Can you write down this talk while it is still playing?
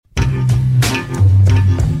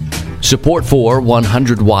Support for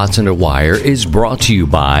 100 Watts and a Wire is brought to you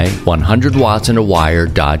by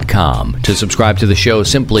 100wattsandawire.com. To subscribe to the show,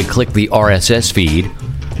 simply click the RSS feed.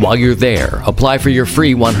 While you're there, apply for your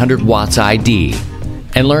free 100 Watts ID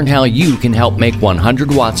and learn how you can help make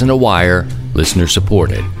 100 Watts and a Wire listener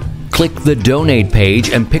supported. Click the donate page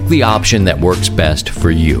and pick the option that works best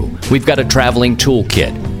for you. We've got a traveling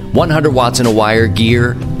toolkit, 100 Watts and a Wire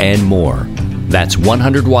gear, and more. That's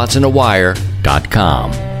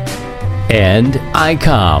 100wattsandawire.com. And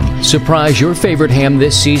ICOM. Surprise your favorite ham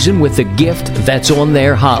this season with a gift that's on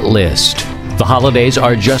their hot list. The holidays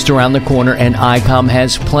are just around the corner, and ICOM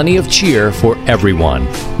has plenty of cheer for everyone.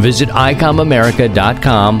 Visit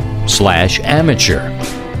icomamerica.com/amateur.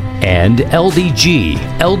 And LDG.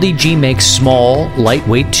 LDG makes small,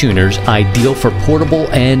 lightweight tuners ideal for portable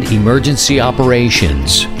and emergency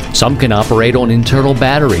operations. Some can operate on internal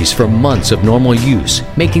batteries for months of normal use,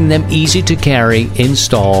 making them easy to carry,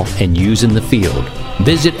 install, and use in the field.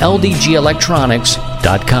 Visit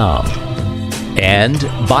ldgelectronics.com. And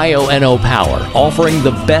BioNO Power, offering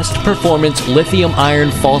the best performance lithium iron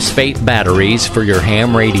phosphate batteries for your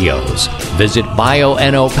ham radios. Visit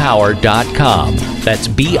bionopower.com. That's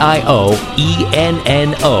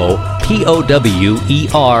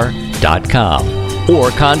BIOENNOPOWER.com.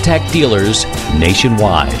 Or contact dealers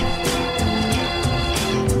nationwide.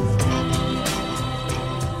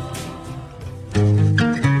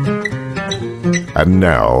 And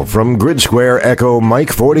now, from Grid Square Echo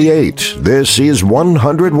Mike 48, this is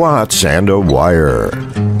 100 Watts and a Wire.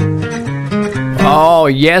 Oh,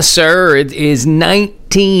 yes, sir. It is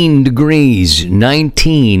 19 degrees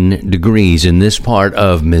in this part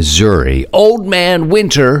of Missouri. Old Man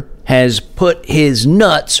Winter has put his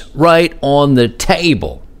nuts right on the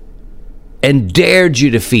table and dared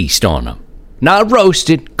you to feast on them. Not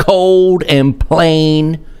roasted, cold and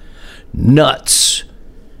plain nuts.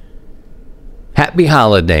 Happy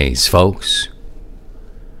holidays, folks.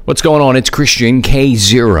 What's going on? It's Christian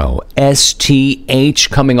K0STH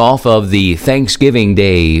coming off of the Thanksgiving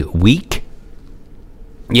Day week.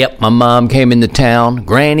 Yep, my mom came into town.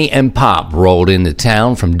 Granny and Pop rolled into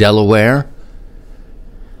town from Delaware.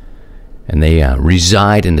 And they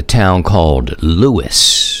reside in the town called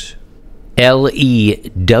Lewes. Lewes.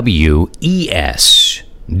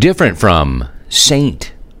 Different from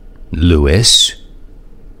St. Louis.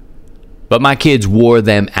 But my kids wore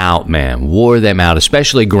them out, man. Wore them out,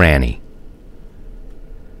 especially Granny.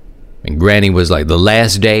 And Granny was like, the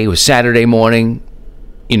last day was Saturday morning.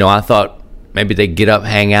 You know, I thought maybe they'd get up,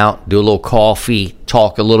 hang out, do a little coffee,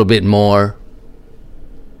 talk a little bit more,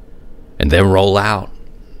 and then roll out.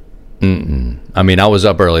 I mean, I was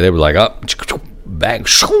up early. They were like, up, back.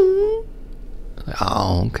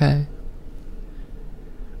 Oh, okay.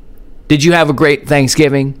 Did you have a great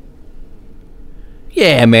Thanksgiving?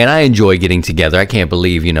 Yeah, man, I enjoy getting together. I can't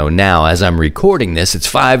believe, now as I'm recording this, it's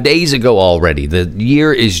 5 days ago already. The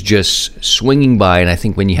year is just swinging by, and I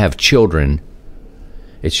think when you have children,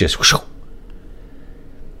 it's just,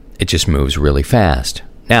 it just moves really fast.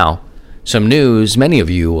 Now, some news. Many of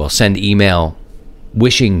you will send email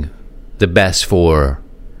wishing the best for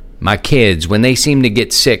my kids. When they seem to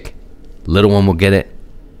get sick, little one will get it,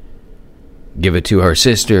 give it to her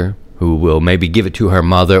sister, who will maybe give it to her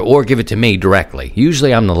mother or give it to me directly.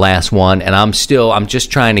 Usually I'm the last one, and I'm just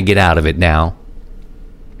trying to get out of it now.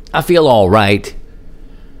 I feel all right.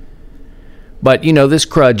 But, this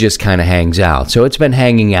crud just kind of hangs out. So it's been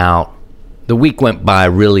hanging out. The week went by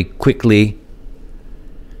really quickly.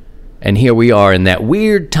 And here we are in that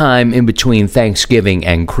weird time in between Thanksgiving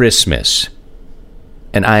and Christmas.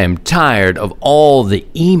 And I am tired of all the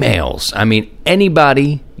emails. I mean,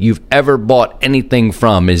 anybody you've ever bought anything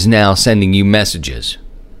from is now sending you messages.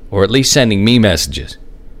 Or at least sending me messages.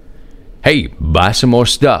 Hey, buy some more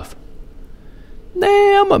stuff.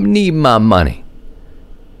 Nah, I'm going to need my money.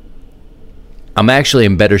 I'm actually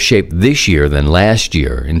in better shape this year than last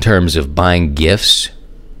year in terms of buying gifts.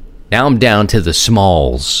 Now I'm down to the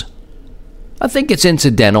smalls. I think it's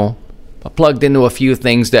incidental. I plugged into a few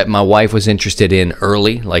things that my wife was interested in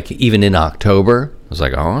early, like even in October. I was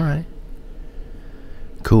like, all right,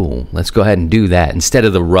 cool. Let's go ahead and do that instead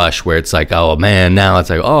of the rush where it's like, oh man, now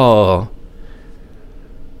it's like, oh.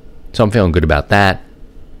 So I'm feeling good about that.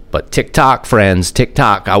 But TikTok, friends,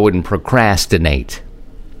 TikTok, I wouldn't procrastinate.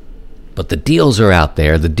 But the deals are out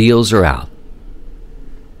there. The deals are out.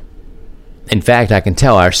 In fact, I can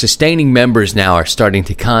tell our sustaining members now are starting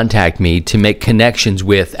to contact me to make connections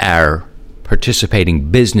with our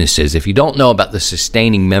participating businesses. If you don't know about the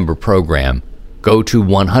sustaining member program, go to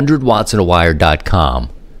 100wattsandawire.com.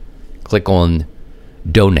 Click on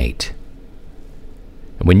donate.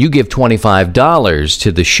 When you give $25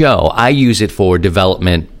 to the show, I use it for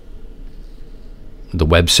development, the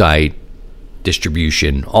website,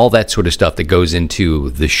 distribution, all that sort of stuff that goes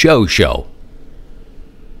into the show.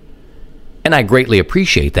 And I greatly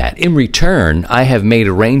appreciate that. In return, I have made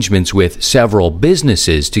arrangements with several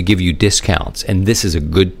businesses to give you discounts, and this is a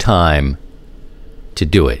good time to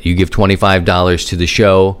do it. You give $25 to the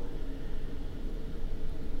show.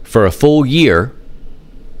 For a full year,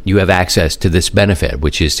 you have access to this benefit,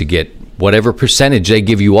 which is to get whatever percentage they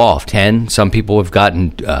give you off. 10, some people have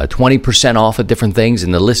gotten 20% off of different things,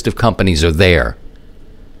 and the list of companies are there.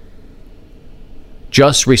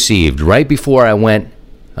 Just received, right before I went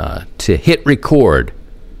to hit record,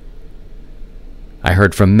 I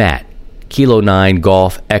heard from Matt, Kilo 9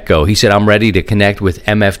 Golf Echo. He said, I'm ready to connect with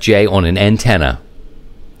MFJ on an antenna.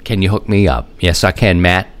 Can you hook me up? Yes, I can,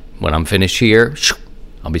 Matt. When I'm finished here,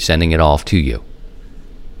 I'll be sending it off to you.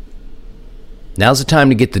 Now's the time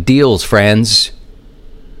to get the deals, friends.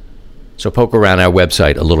 So poke around our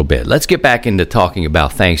website a little bit. Let's get back into talking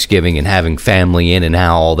about Thanksgiving and having family in and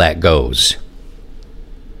how all that goes.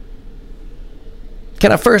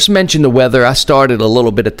 Can I first mention the weather? I started a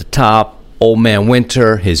little bit at the top. Old Man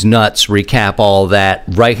Winter, his nuts, recap all that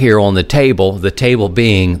right here on the table. The table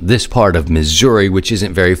being this part of Missouri, which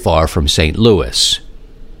isn't very far from St. Louis.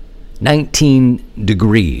 19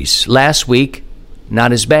 degrees. Last week,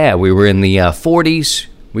 not as bad. We were in the 40s.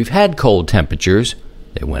 We've had cold temperatures.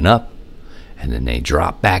 They went up, and then they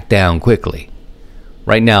dropped back down quickly.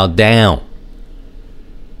 Right now, down.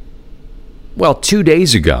 Well, 2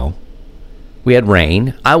 days ago, we had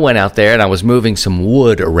rain. I went out there, and I was moving some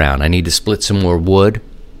wood around. I need to split some more wood.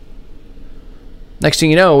 Next thing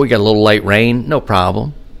you know, we got a little light rain. No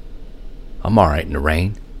problem. I'm all right in the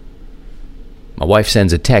rain. My wife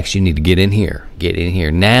sends a text, you need to get in here. Get in here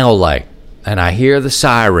now, like. And I hear the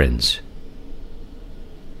sirens.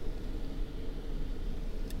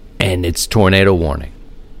 And it's tornado warning.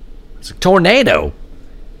 It's a tornado.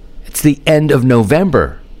 It's the end of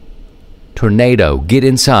November. Tornado. Get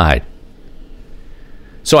inside.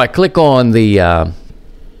 So I click on I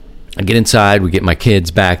get inside. We get my kids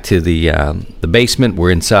back to the basement. We're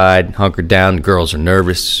inside, hunkered down. The girls are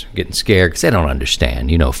nervous, getting scared because they don't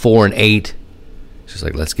understand. 4 and 8. She's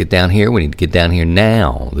like, let's get down here. We need to get down here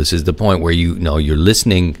now. This is the point where you're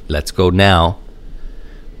listening. Let's go now.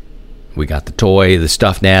 We got the toy, the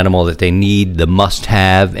stuffed animal that they need, the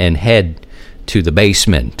must-have, and head to the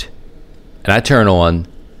basement. And I turn on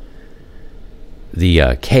the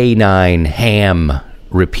K9 ham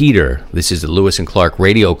repeater. This is the Lewis and Clark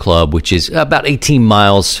Radio Club, which is about 18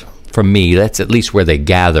 miles from me. That's at least where they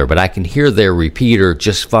gather. But I can hear their repeater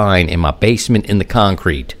just fine in my basement in the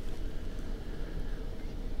concrete.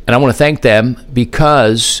 And I want to thank them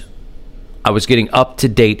because I was getting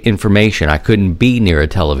up-to-date information. I couldn't be near a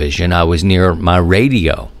television. I was near my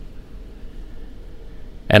radio.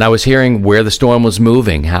 And I was hearing where the storm was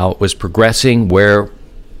moving, how it was progressing, where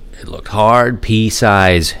it looked hard,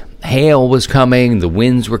 pea-size hail was coming, the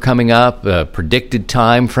winds were coming up, predicted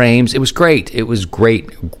time frames. It was great. It was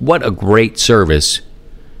great. What a great service.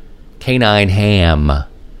 K9 Ham,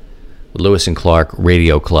 Lewis and Clark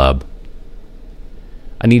Radio Club.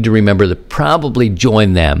 I need to remember to probably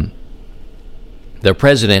join them. Their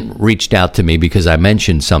president reached out to me because I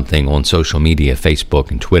mentioned something on social media,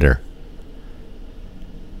 Facebook and Twitter.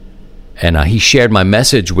 And he shared my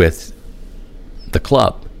message with the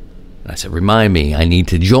club. And I said, remind me, I need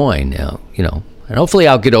to join. And hopefully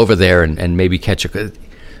I'll get over there and maybe catch a...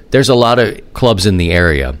 There's a lot of clubs in the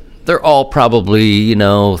area. They're all probably,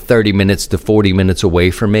 30 minutes to 40 minutes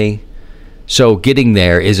away from me. So getting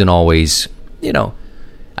there isn't always,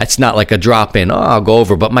 it's not like a drop-in, I'll go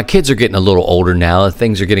over. But my kids are getting a little older now.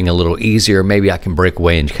 Things are getting a little easier. Maybe I can break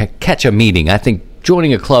away and catch a meeting. I think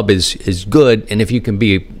joining a club is good. And if you can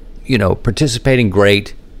be, participating,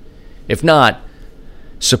 great. If not,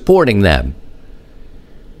 supporting them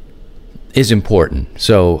is important.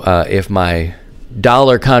 So if my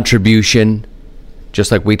dollar contribution,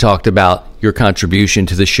 just like we talked about, your contribution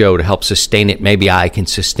to the show to help sustain it, maybe I can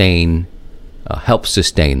help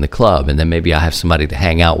sustain the club, and then maybe I have somebody to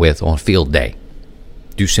hang out with on field day,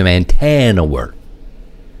 do some antenna work.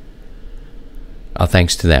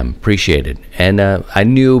 Thanks to them. Appreciate it. And I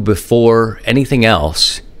knew before anything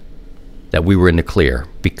else that we were in the clear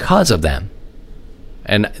because of them.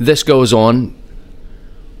 And this goes on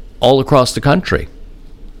all across the country.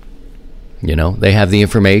 They have the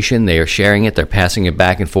information. They are sharing it. They're passing it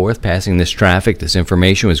back and forth, passing this traffic. This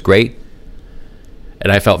information was great.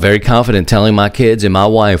 And I felt very confident telling my kids and my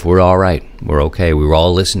wife, we're all right. We're okay. We were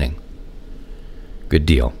all listening. Good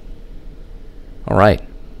deal. All right.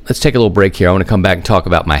 let's take a little break here. I want to come back and talk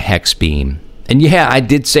about my hex beam. And yeah, I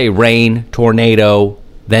did say rain, tornado,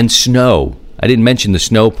 then snow. I didn't mention the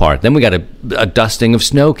snow part. Then we got a dusting of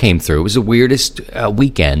snow came through. It was the weirdest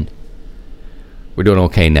weekend. We're doing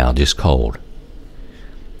okay now, just cold.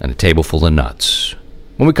 And a table full of nuts.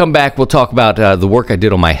 When we come back, we'll talk about the work I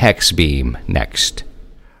did on my hex beam next.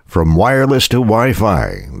 From wireless to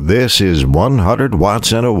Wi-Fi, this is 100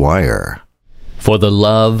 Watts and a Wire. For the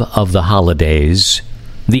love of the holidays,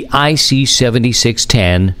 the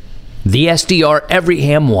IC7610, the SDR every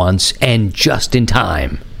ham wants and just in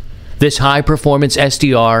time. This high-performance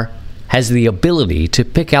SDR has the ability to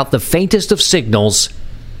pick out the faintest of signals,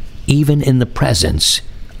 even in the presence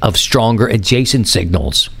of stronger adjacent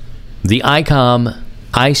signals. The ICOM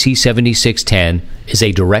IC7610 is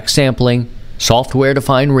a direct sampling,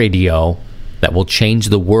 software-defined radio that will change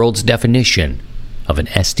the world's definition of an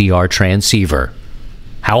SDR transceiver.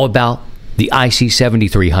 How about the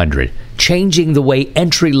IC7300, changing the way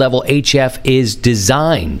entry-level HF is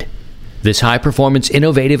designed? This high-performance,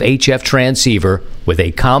 innovative HF transceiver with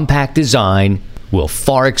a compact design will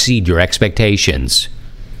far exceed your expectations.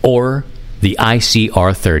 Or the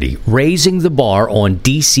ICR30, raising the bar on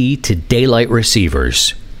DC to daylight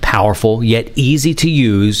receivers. Powerful yet easy to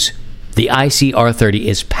use, the ICR30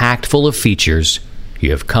 is packed full of features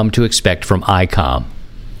you have come to expect from ICOM.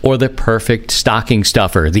 Or the perfect stocking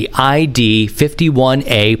stuffer, the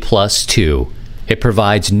ID51A Plus 2. It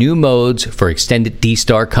provides new modes for extended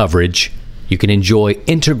D-Star coverage. You can enjoy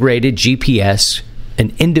integrated GPS,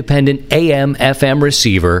 an independent AM/FM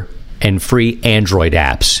receiver, and free Android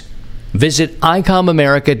apps. Visit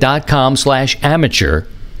icomamerica.com/amateur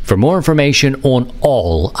for more information on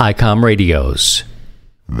all ICOM radios.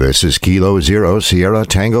 This is Kilo Zero Sierra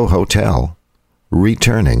Tango Hotel.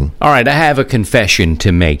 Returning. All right, I have a confession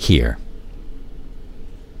to make here.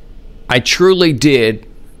 I truly did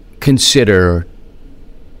consider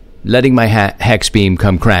letting my hex beam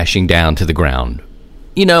come crashing down to the ground.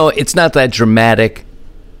 You know, it's not that dramatic.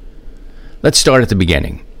 Let's start at the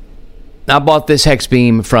beginning. I bought this hex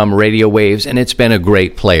beam from Radio Waves, and it's been a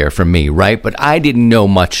great player for me, right? But I didn't know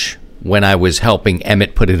much when I was helping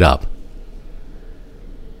Emmett put it up.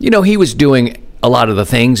 You know, he was doing a lot of the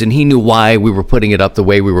things, and he knew why we were putting it up the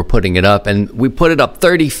way we were putting it up. And we put it up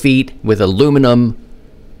 30 feet with aluminum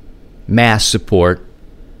mass support.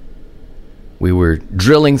 We were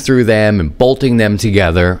drilling through them and bolting them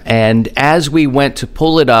together. And as we went to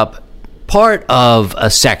pull it up, part of a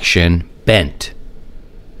section bent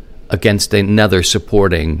against another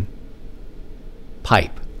supporting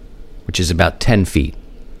pipe, which is about 10 feet.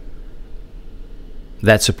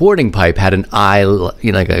 That supporting pipe had an eye,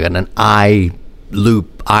 an eye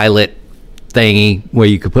loop, eyelet thingy where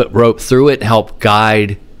you could put rope through it and help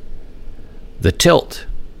guide the tilt.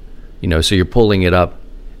 You know, so you're pulling it up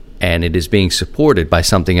and it is being supported by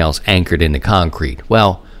something else anchored into concrete.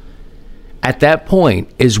 Well, at that point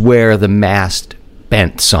is where the mast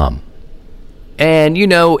bent some. And, you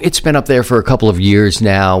know, it's been up there for a couple of years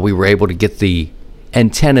now. We were able to get the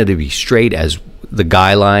antenna to be straight as the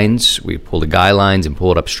guy lines. We pull the guy lines and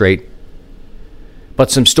pull it up straight. But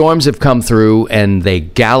some storms have come through and they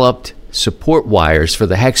galloped support wires for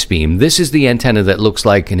the hex beam. This is the antenna that looks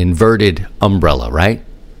like an inverted umbrella, right?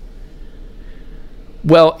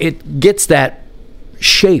 Well, it gets that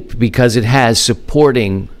shape because it has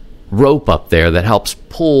supporting rope up there that helps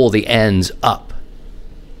pull the ends up.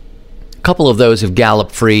 A couple of those have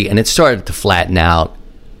galloped free, and it started to flatten out.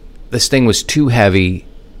 This thing was too heavy.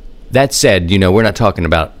 That said, you know, we're not talking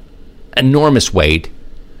about enormous weight,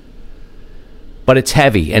 but it's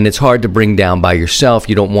heavy, and it's hard to bring down by yourself.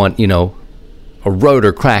 You don't want, you know, a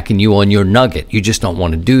rotor cracking you on your nugget. You just don't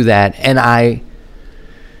want to do that. And a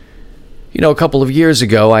couple of years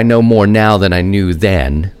ago, I know more now than I knew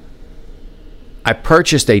then, I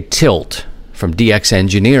purchased a tilt from DX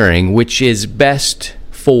Engineering, which is best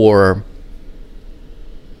for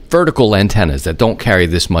vertical antennas that don't carry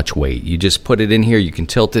this much weight. You just put it in here, you can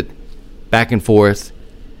tilt it back and forth,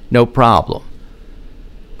 no problem.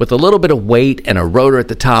 With a little bit of weight and a rotor at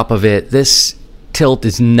the top of it, this tilt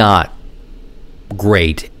is not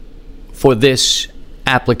great for this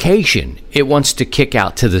application. It wants to kick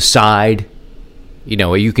out to the side. You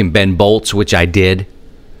know, you can bend bolts, which I did,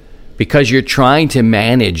 because you're trying to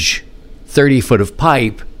manage 30 foot of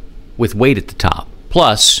pipe with weight at the top.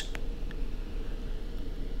 Plus,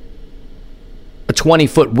 a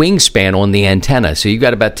 20-foot wingspan on the antenna. So you've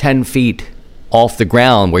got about 10 feet off the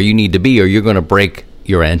ground where you need to be, or you're going to break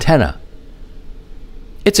your antenna.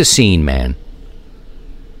 It's a scene, man.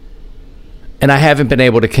 And I haven't been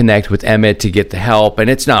able to connect with Emmett to get the help,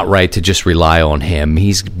 and it's not right to just rely on him.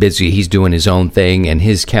 He's busy, he's doing his own thing, and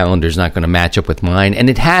his calendar's not going to match up with mine, and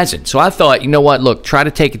it hasn't. So I thought, you know what, look, try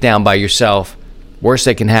to take it down by yourself. Worst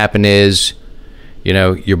that can happen is,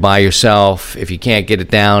 you're by yourself. If you can't get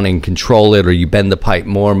it down and control it, or you bend the pipe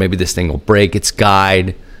more, maybe this thing will break its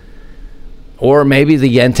guide. Or maybe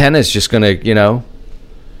the antenna is just going to, And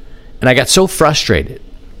I got so frustrated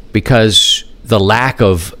because the lack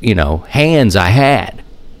of, hands I had,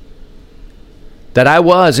 that I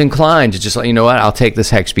was inclined to just like, you know what, I'll take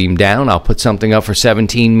this hex beam down. I'll put something up for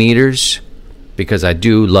 17 meters because I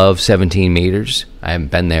do love 17 meters. I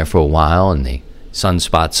haven't been there for a while, and the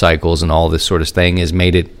sunspot cycles and all this sort of thing has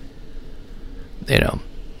made it,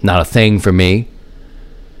 not a thing for me.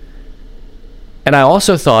 And I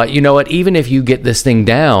also thought, you know what, even if you get this thing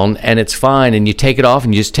down and it's fine and you take it off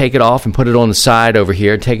and you just take it off and put it on the side over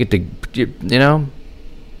here, take it to,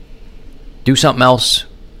 do something else.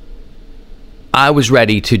 I was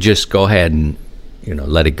ready to just go ahead and,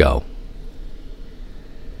 let it go.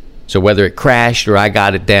 So whether it crashed or I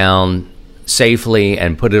got it down safely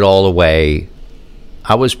and put it all away,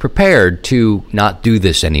 I was prepared to not do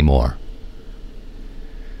this anymore.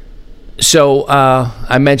 So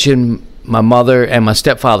I mentioned my mother and my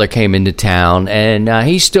stepfather came into town, and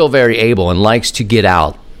he's still very able and likes to get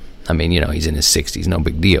out. I mean, he's in his 60s, no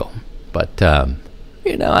big deal. But, I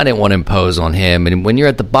didn't want to impose on him. And when you're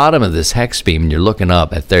at the bottom of this hex beam and you're looking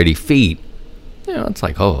up at 30 feet, it's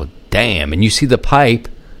like, oh, damn. And you see the pipe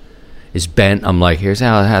is bent. I'm like, here's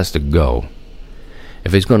how it has to go.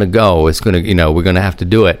 If it's going to go, it's going to, we're going to have to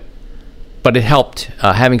do it. But it helped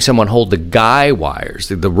having someone hold the guy wires,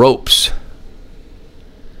 the ropes,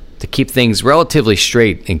 to keep things relatively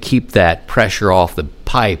straight and keep that pressure off the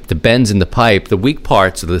pipe, the bends in the pipe. The weak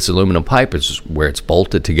parts of this aluminum pipe is where it's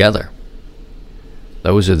bolted together.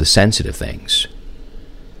 Those are the sensitive things.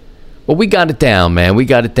 Well, we got it down, man. We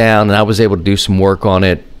got it down, and I was able to do some work on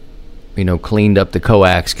it, cleaned up the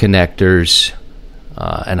coax connectors.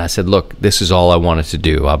 And I said, look, this is all I wanted to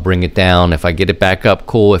do. I'll bring it down. If I get it back up,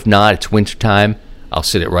 cool. If not, it's wintertime. I'll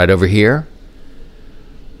sit it right over here.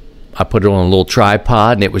 I put it on a little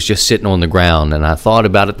tripod, and it was just sitting on the ground. And I thought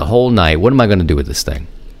about it the whole night. What am I going to do with this thing?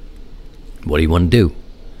 What do you want to do?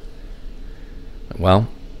 Well,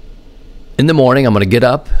 in the morning, I'm going to get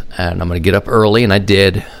up, and I'm going to get up early, and I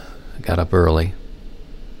did. I got up early.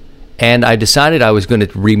 And I decided I was going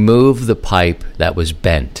to remove the pipe that was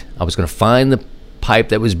bent. I was going to find the pipe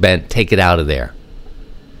that was bent, take it out of there.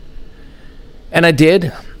 And I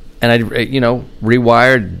did. And I,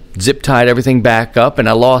 rewired, zip-tied everything back up, and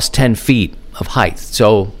I lost 10 feet of height.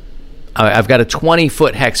 So I've got a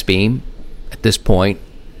 20-foot hex beam at this point,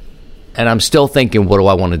 and I'm still thinking, what do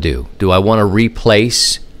I want to do? Do I want to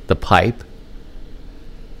replace the pipe?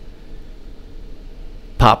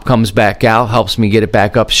 Pop comes back out, helps me get it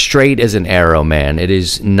back up straight as an arrow, man. It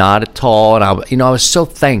is not at all. And I was so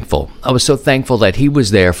thankful. I was so thankful that he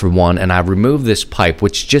was there for one, and I removed this pipe,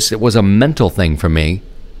 which it was a mental thing for me.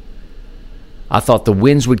 I thought the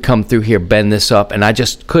winds would come through here, bend this up, and I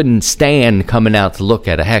just couldn't stand coming out to look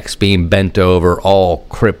at a hex beam bent over, all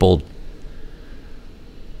crippled.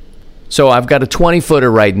 So I've got a 20-footer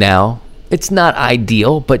right now. It's not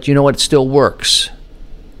ideal, but you know what? It still works.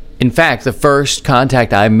 In fact, the first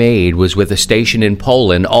contact I made was with a station in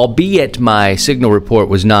Poland, albeit my signal report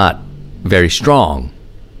was not very strong.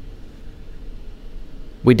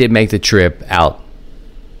 We did make the trip out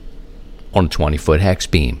on a 20-foot hex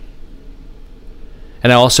beam.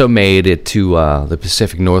 And I also made it to the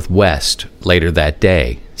Pacific Northwest later that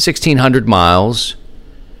day. 1,600 miles,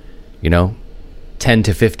 10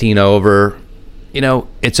 to 15 over.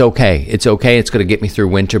 It's okay. It's okay. It's going to get me through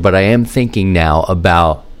winter, but I am thinking now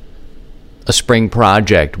about a spring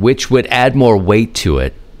project, which would add more weight to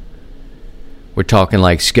it. We're talking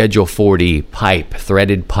like Schedule 40 pipe,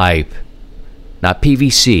 threaded pipe, not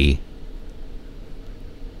PVC,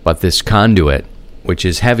 but this conduit, which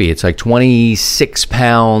is heavy. It's like 26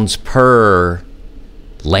 pounds per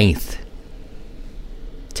length,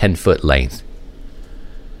 10-foot length.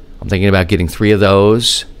 I'm thinking about getting 3 of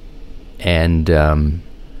those and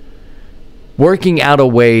working out a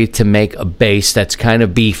way to make a base that's kind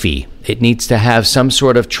of beefy. It needs to have some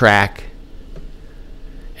sort of track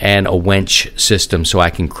and a winch system so I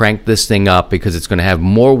can crank this thing up, because it's going to have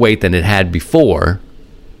more weight than it had before,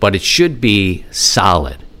 but it should be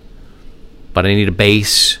solid. But I need a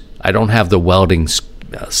base. I don't have the welding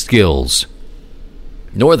skills,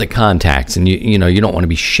 nor the contacts, and you don't want to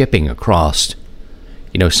be shipping across,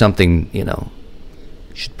 something,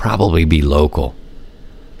 should probably be local.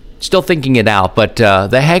 Still thinking it out, but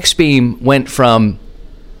the hex beam went from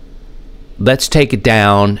let's take it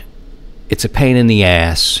down. It's a pain in the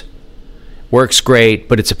ass. Works great,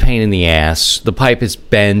 but it's a pain in the ass. The pipe is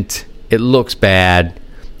bent. It looks bad.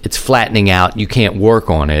 It's flattening out. You can't work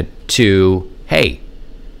on it. To, hey,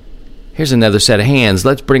 here's another set of hands.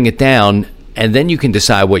 Let's bring it down, and then you can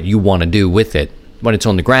decide what you want to do with it when it's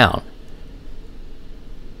on the ground.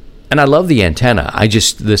 And I love the antenna.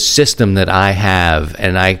 The system that I have,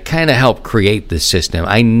 and I kind of helped create this system.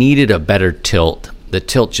 I needed a better tilt. The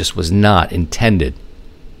tilt just was not intended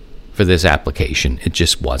for this application. It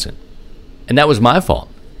just wasn't. And that was my fault.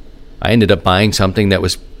 I ended up buying something that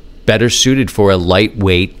was better suited for a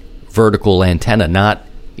lightweight vertical antenna, not,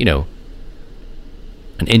 an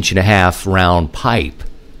 1.5 inch round pipe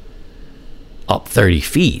up 30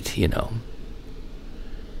 feet,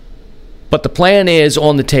 But the plan is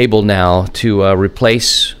on the table now to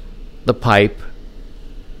replace the pipe,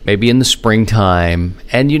 maybe in the springtime.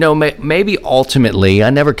 And, maybe ultimately, I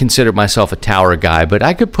never considered myself a tower guy, but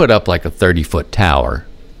I could put up like a 30-foot tower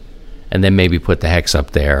and then maybe put the hex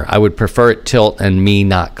up there. I would prefer it tilt and me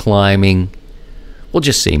not climbing. We'll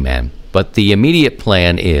just see, man. But the immediate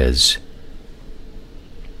plan is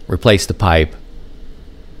replace the pipe,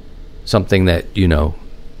 something that,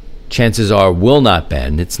 chances are will not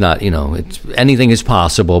bend. It's not, anything is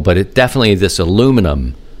possible, but it definitely, this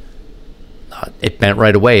aluminum, it bent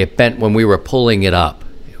right away. It bent when we were pulling it up,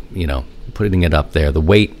 putting it up there, the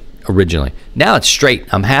weight originally. Now it's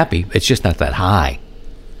straight. I'm happy. It's just not that high.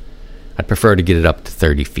 I'd prefer to get it up to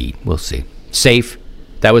 30 feet. We'll see. Safe.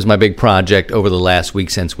 That was my big project over the last week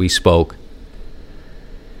since we spoke.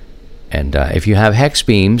 And if you have hex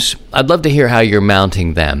beams, I'd love to hear how you're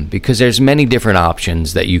mounting them, because there's many different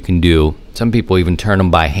options that you can do. Some people even turn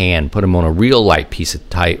them by hand, put them on a real light piece of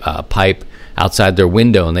pipe outside their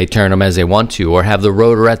window, and they turn them as they want to, or have the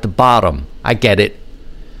rotor at the bottom. I get it.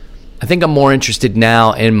 I think I'm more interested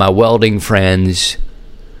now in my welding friends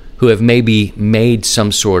who have maybe made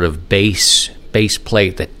some sort of base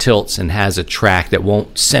plate that tilts and has a track that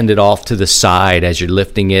won't send it off to the side as you're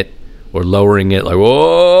lifting it or lowering it. Like,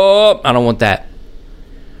 whoa, I don't want that.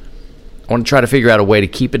 I want to try to figure out a way to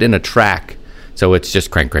keep it in a track so it's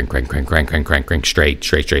just crank, straight.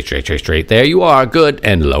 There you are, good.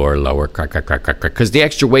 And lower, crack. Because the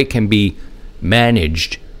extra weight can be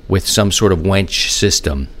managed with some sort of winch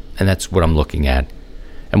system, and that's what I'm looking at.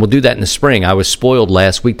 And we'll do that in the spring. I was spoiled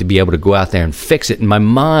last week to be able to go out there and fix it. In my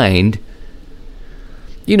mind,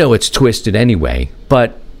 it's twisted anyway.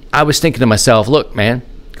 But I was thinking to myself, look, man,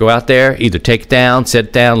 go out there, either take it down, set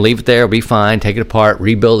it down, leave it there, it'll be fine, take it apart,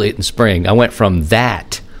 rebuild it in spring. I went from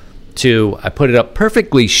that to I put it up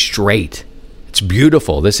perfectly straight. It's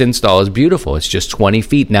beautiful. This install is beautiful. It's just 20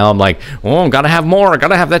 feet. Now I'm like, oh, got to have more. Got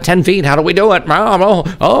to have that 10 feet. How do we do it?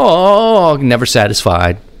 Never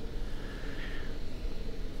satisfied.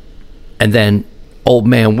 And then old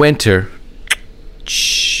man Winter,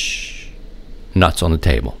 nuts on the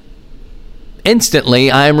table. Instantly,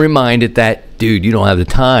 I am reminded that, dude, you don't have the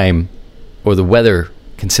time or the weather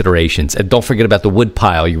considerations. And don't forget about the wood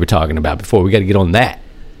pile you were talking about before. We got to get on that.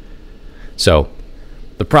 So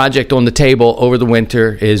the project on the table over the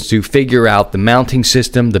winter is to figure out the mounting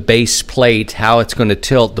system, the base plate, how it's going to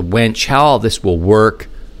tilt, the winch, how all this will work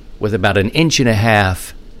with about 1.5 inch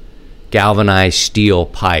galvanized steel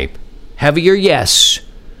pipe. Heavier, yes,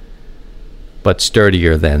 but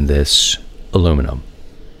sturdier than this aluminum.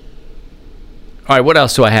 All right, what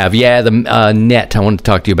else do I have? Yeah, the net. I wanted to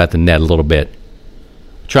talk to you about the net a little bit.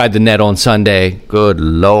 Tried the net on Sunday. Good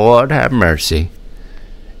Lord, have mercy.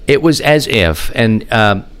 It was as if, and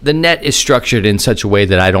the net is structured in such a way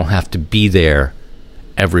that I don't have to be there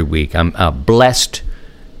every week. I'm blessed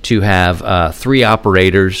to have 3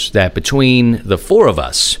 operators that between the 4 of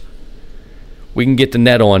us, we can get the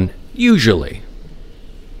net on usually.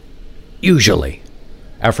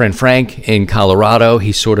 Our friend Frank in Colorado,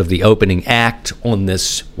 he's sort of the opening act on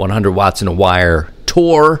this 100 watts in a wire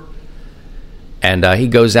tour. And he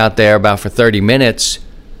goes out there about for 30 minutes,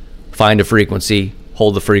 find a frequency,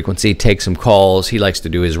 hold the frequency, take some calls. He likes to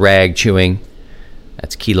do his rag chewing.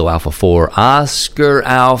 That's Kilo Alpha 4, Oscar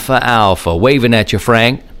Alpha Alpha. Waving at you,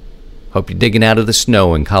 Frank. Hope you're digging out of the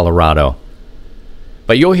snow in Colorado.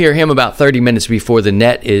 But you'll hear him about 30 minutes before the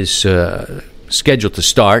net is scheduled to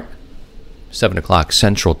start, 7 o'clock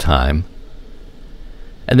Central Time.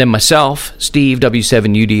 And then myself, Steve,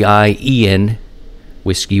 W7UDI, Ian,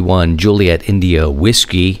 Whiskey 1, Juliet India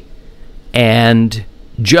Whiskey, and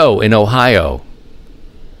Joe in Ohio.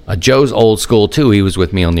 Joe's old school, too. He was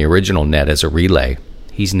with me on the original net as a relay.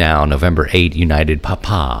 He's now November 8 United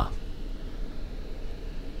Papa.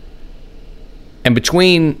 And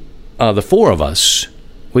between the 4 of us,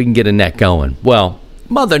 we can get a net going. Well,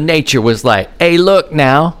 Mother Nature was like, hey, look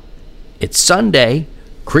now, it's Sunday.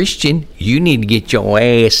 Christian, you need to get your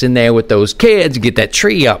ass in there with those kids, get that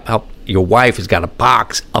tree up. Your wife has got a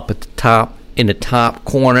box up at the top, in the top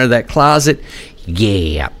corner of that closet.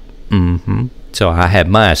 Yeah. So I had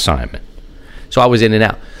my assignment. So I was in and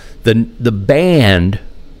out. The band,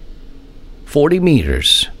 40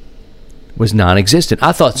 meters, was non-existent.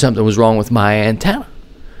 I thought something was wrong with my antenna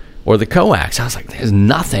or the coax. I was like, there's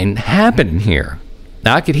nothing happening here.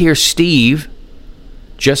 Now, I could hear Steve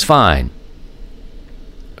just fine.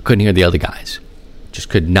 I couldn't hear the other guys. Just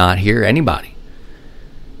could not hear anybody.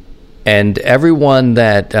 And everyone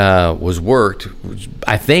that was worked,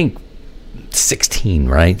 I think 16,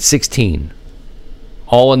 right? 16.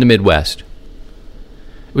 All in the Midwest.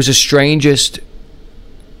 It was the strangest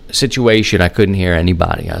situation. I couldn't hear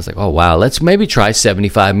anybody. I was like, oh, wow, let's maybe try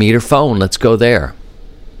 75-meter phone. Let's go there.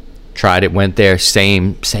 Tried it, went there,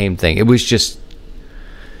 same thing. It was just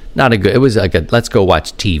not a good, it was like a let's go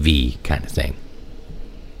watch TV kind of thing.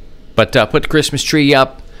 But put the Christmas tree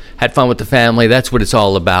up, had fun with the family. That's what it's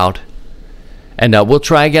all about. And we'll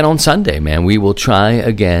try again on Sunday, man. We will try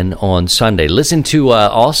again on Sunday. Listen to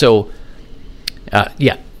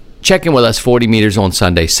check in with us 40 meters on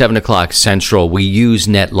Sunday, 7 o'clock Central. We use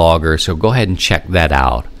NetLogger, so go ahead and check that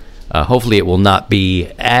out. Hopefully it will not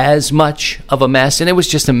be as much of a mess. And it was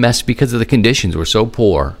just a mess because of the conditions were so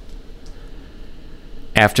poor.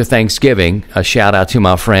 After Thanksgiving, a shout out to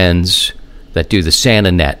my friends that do the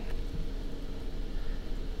SantaNet.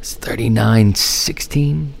 It's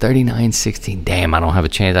 3916. Damn, I don't have a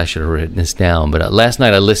chance. I should have written this down. But last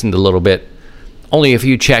night I listened a little bit. Only a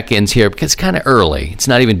few check-ins here because it's kind of early. It's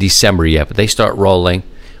not even December yet, but they start rolling.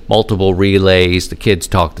 Multiple relays. The kids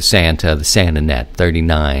talk to Santa. The SantaNet,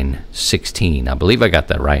 3916. I believe I got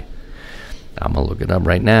that right. I'm going to look it up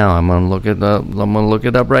right now.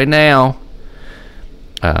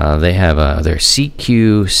 They have their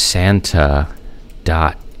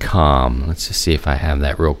CQSanta.com. Let's just see if I have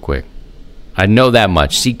that real quick. I know that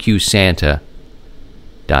much.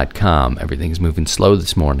 CQSanta.com. Everything's moving slow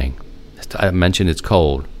this morning. I mentioned it's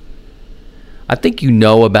cold. I think you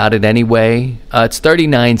know about it anyway. It's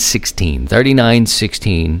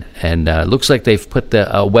 3916. And it looks like they've put the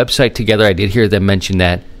website together. I did hear them mention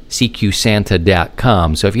that.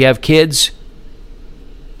 CQSanta.com. So if you have kids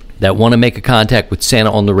that want to make a contact with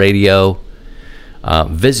Santa on the radio,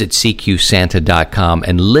 visit CQSanta.com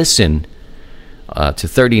and listen to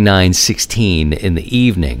 3916 in the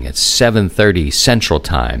evening. It's 7:30 Central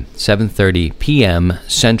Time, 7:30 p.m.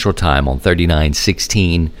 Central Time on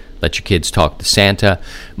 3916. Let your kids talk to Santa.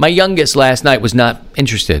 My youngest last night was not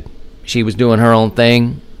interested. She was doing her own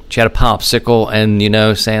thing. She had a popsicle, and,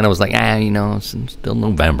 Santa was like, it's still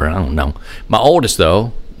November. I don't know. My oldest,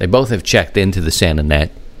 though, they both have checked into the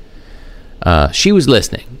SantaNet. She was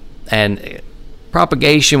listening, and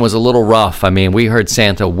propagation was a little rough. I mean, we heard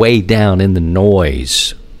Santa way down in the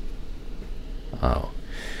noise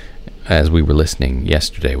as we were listening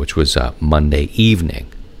yesterday, which was Monday evening.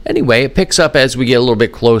 Anyway, it picks up as we get a little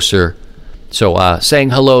bit closer. So saying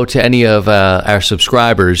hello to any of our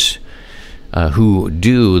subscribers who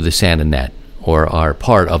do the SantaNet or are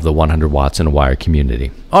part of the 100 Watts in a Wire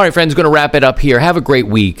community. All right, friends, going to wrap it up here. Have a great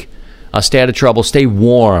week. Stay out of trouble. Stay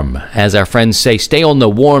warm. As our friends say, stay on the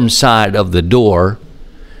warm side of the door.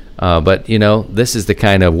 But, this is the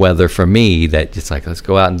kind of weather for me that it's like, let's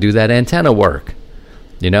go out and do that antenna work.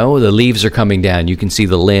 The leaves are coming down. You can see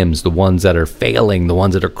the limbs, the ones that are failing, the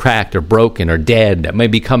ones that are cracked or broken or dead that may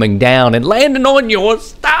be coming down and landing on your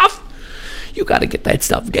stuff. You got to get that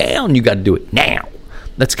stuff down. You got to do it now.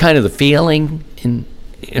 That's kind of the feeling. And,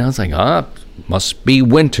 it's like, must be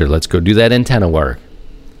winter. Let's go do that antenna work.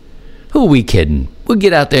 Who are we kidding? We'll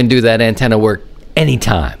get out there and do that antenna work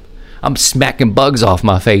anytime. I'm smacking bugs off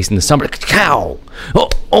my face in the summer. Cow!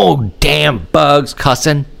 Oh, damn bugs,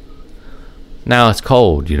 cussing. Now it's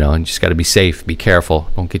cold, and you just got to be safe, be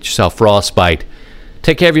careful. Don't get yourself frostbite.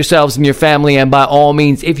 Take care of yourselves and your family, and by all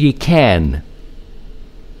means, if you can,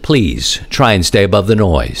 please try and stay above the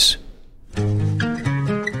noise.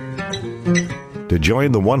 To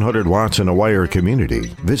join the 100 Watts in a Wire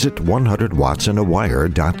community, visit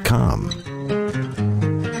 100wattsinawire.com.